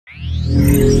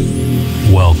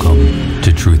Welcome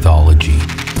to Truthology,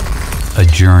 a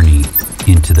journey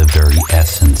into the very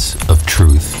essence of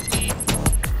truth.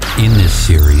 In this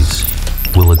series,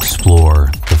 we'll explore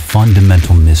the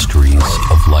fundamental mysteries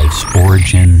of life's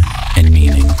origin and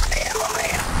meaning.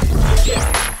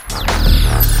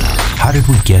 How did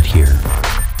we get here?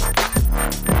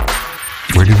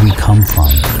 Where did we come from?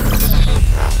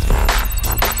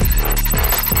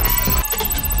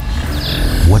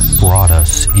 What brought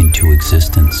us into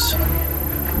existence?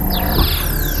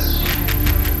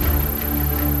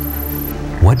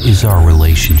 What is our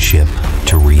relationship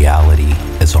to reality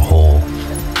as a whole?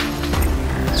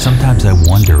 Sometimes I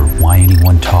wonder why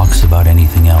anyone talks about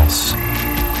anything else.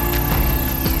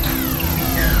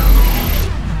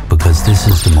 Because this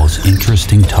is the most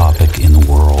interesting topic in the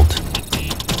world.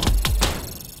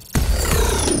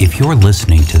 If you're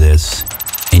listening to this,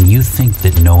 and you think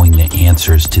that knowing the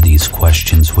answers to these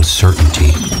questions with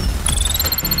certainty,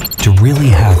 to really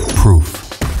have proof,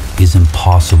 is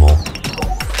impossible,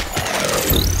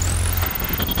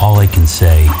 all I can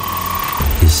say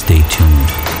is stay tuned.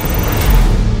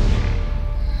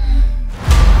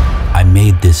 I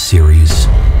made this series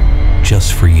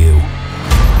just for you,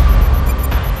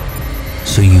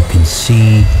 so you can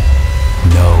see,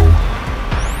 know,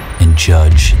 and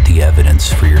judge the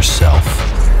evidence for yourself.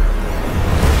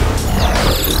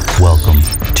 Welcome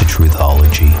to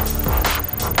Truthology.